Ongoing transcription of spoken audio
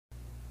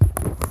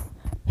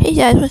Hey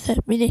guys, what's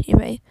up? Me, Nikki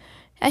Ray.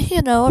 As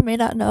you know or may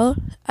not know,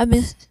 I've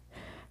been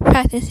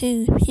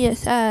practicing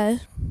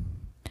PSI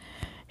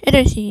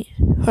energy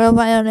for a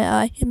while now.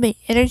 I can make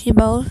energy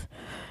balls.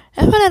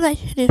 That's what I like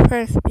to do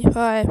first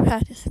before I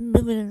practice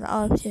moving an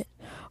object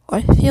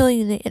or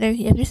feeling the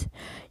energy. I'm just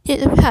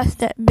getting past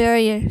that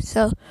barrier.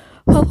 So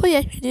hopefully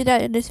I can do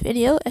that in this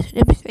video as an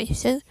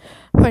demonstration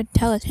for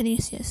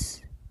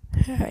telekinesis.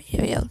 Alright,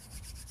 here we go.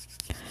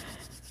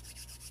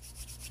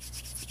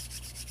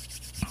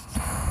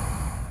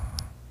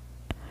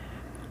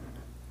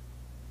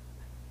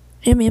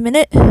 Give me a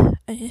minute.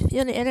 I just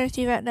feel the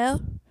energy right now.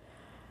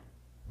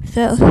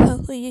 So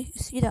hopefully you can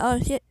see the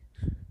object.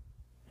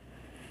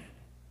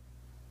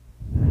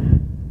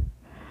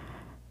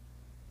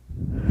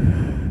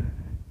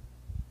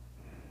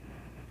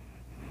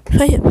 So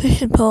I hit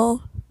push and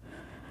pull.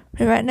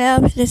 But right now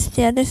I'm just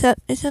stand this up.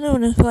 It's an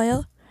aluminum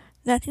foil.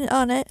 Nothing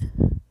on it.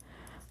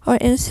 Or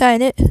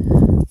inside it.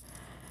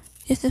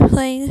 Just a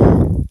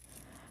plain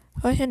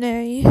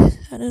ordinary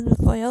aluminum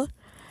foil.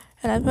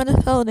 And I'm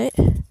gonna fold it.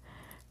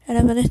 And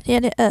I'm gonna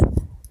stand it up.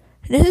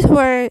 And this is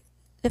where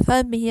the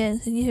fun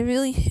begins. And you can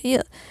really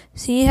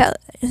see how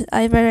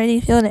I'm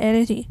already feeling the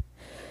energy.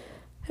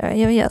 Alright,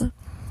 here we go.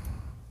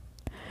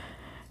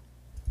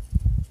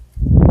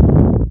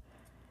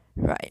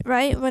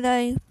 Right when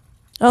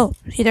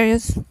see, there it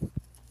is.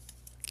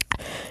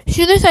 As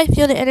soon as I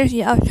feel the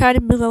energy, I'll try to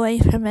move away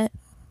from it.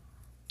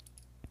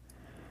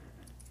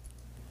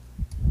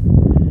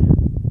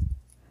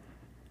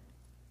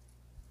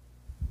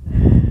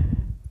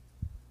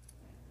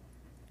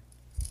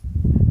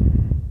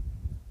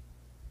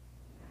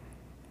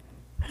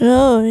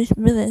 Oh, it's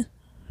moving.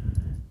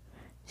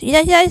 See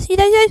that, guys?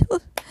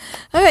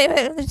 Alright,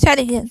 let's try it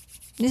again.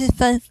 This is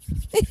fun.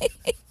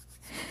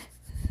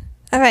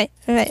 Alright,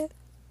 here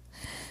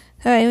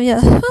we go.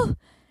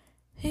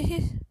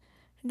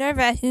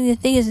 Nerve-wracking, you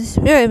think it's a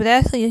spirit, but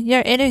actually it's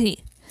your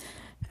energy.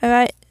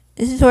 Alright,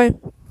 this is where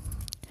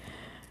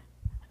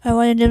I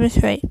want to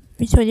demonstrate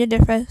between the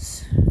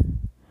difference.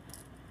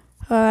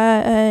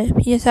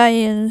 PSI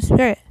and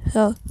spirit.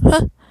 So,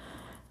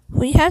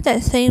 we have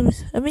that same.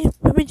 Let me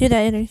do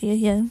that energy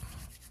again.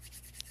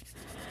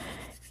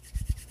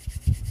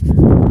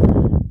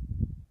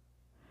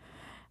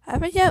 I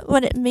forget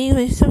what it means.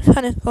 It's some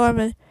kind of form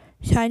of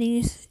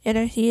Chinese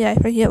energy. I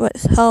forget what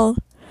it's called.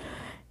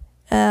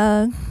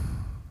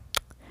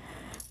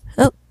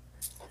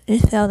 It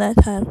fell that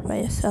time by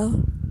itself.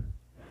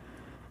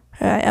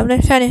 Alright, I'm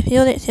gonna try to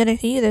feel its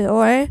energy, the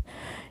aura.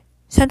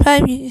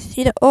 Sometimes you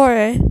see the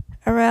aura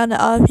around the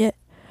object,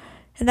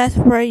 and that's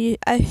where you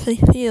actually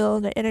feel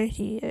the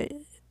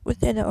energy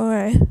within the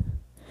aura.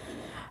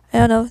 I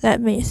don't know if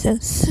that makes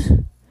sense.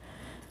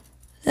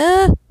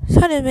 Kind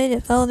of made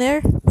it fall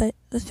there, but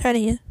let's try it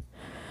again.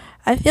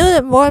 I feel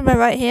it more in my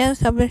right hand,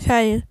 so I'm gonna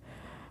try to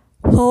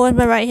pull in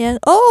my right hand.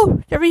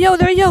 Oh, there we go.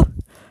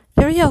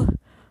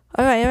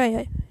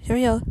 Alright. Here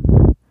we go.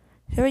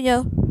 There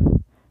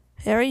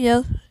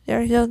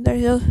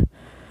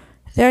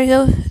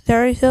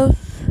it goes.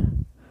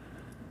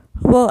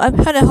 Well, I'm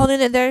kind of holding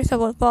it there so it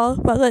won't fall,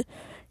 but look,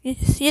 you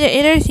can see the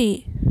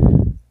energy.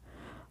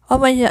 Oh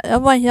my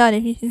god,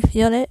 if you can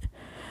feel it.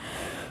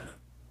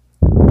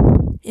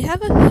 You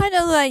have to kind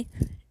of like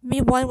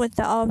be one with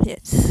the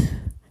objects.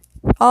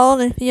 All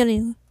the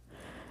feeling.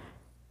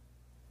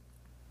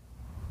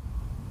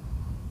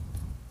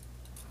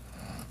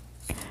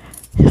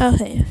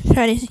 Okay,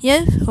 try this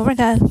again, over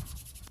time.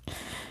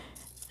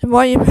 The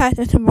more you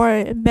practice, the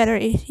more better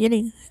it's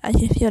getting. I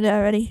can feel it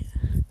already.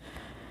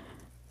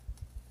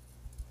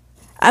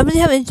 I've been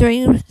having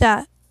dreams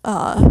that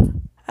I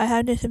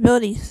have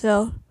disabilities,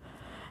 so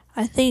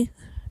I think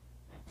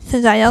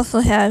since I also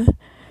have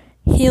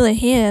healing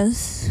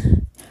hands,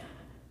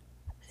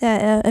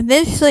 that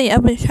eventually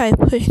I'm gonna try to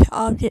push the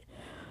object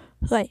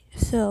like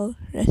so.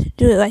 Let's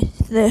do it like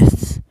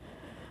this.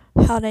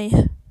 How they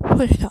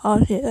push the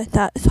object like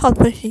that. It's called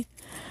pushing.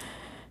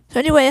 So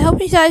anyway, I hope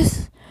you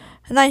guys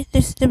like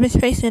this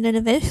demonstration, and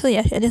eventually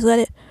I should just let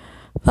it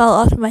fall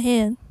off my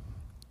hand.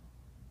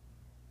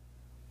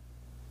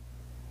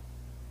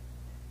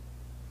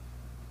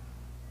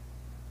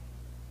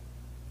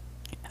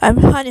 I'm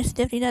kind of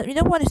stiffing up. You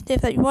don't want to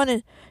stiff up. You want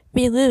to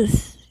be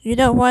loose. You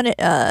don't want it.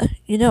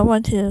 You don't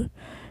want to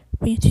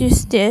be too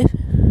stiff.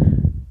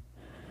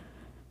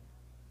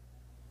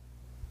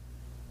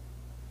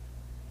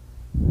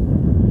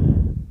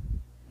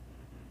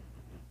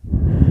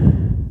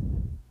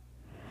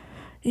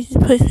 You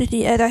can push with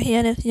the other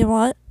hand if you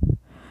want.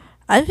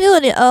 I'm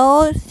feeling it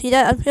all. See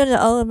that? I'm feeling it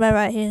all in my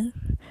right hand.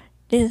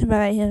 This is my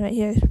right hand right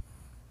here.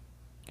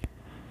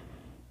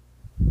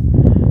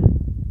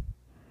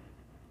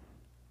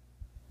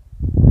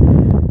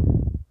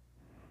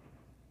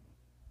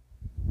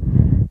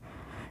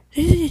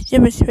 This is just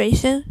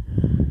demonstration.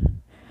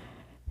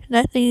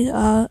 Nothing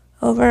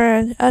over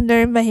and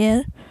under my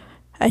hand.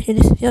 I can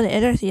just feel the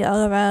energy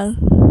all around.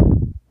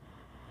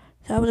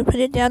 So I'm gonna put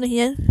it down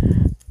again.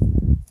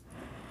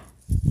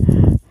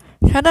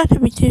 Try not to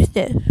be too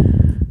stiff.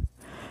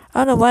 I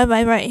don't know why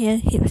my right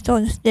hand keeps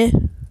going stiff.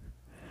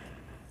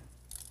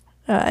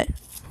 Alright.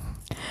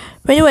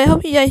 But anyway, I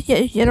hope you guys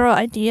get a general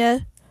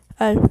idea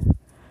of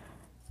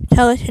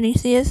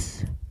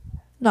telekinesis.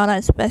 Not at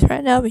its best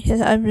right now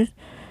because I'm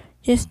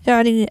just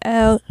starting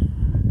out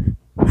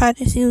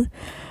practicing.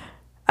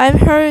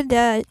 I've heard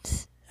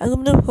that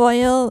aluminum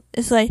foil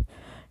is like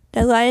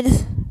the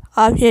lightest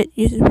object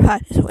you can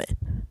practice with.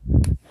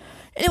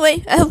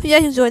 Anyway, I hope you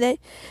guys enjoyed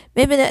it.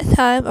 Maybe next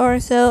time or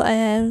so,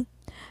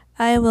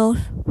 I will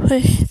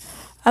push.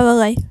 I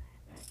will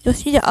you'll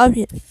see the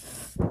object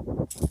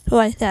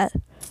like that.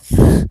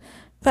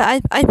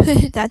 But I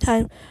pushed it that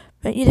time.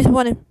 But you just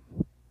want to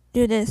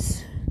do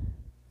this.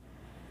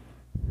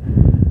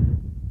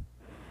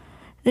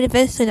 And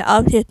eventually the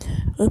object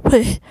will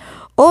push.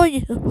 Or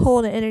you can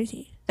pull the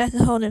energy. That's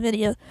the whole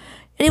video.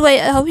 Anyway,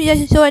 I hope you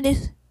guys enjoyed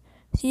this.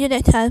 See you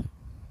next time.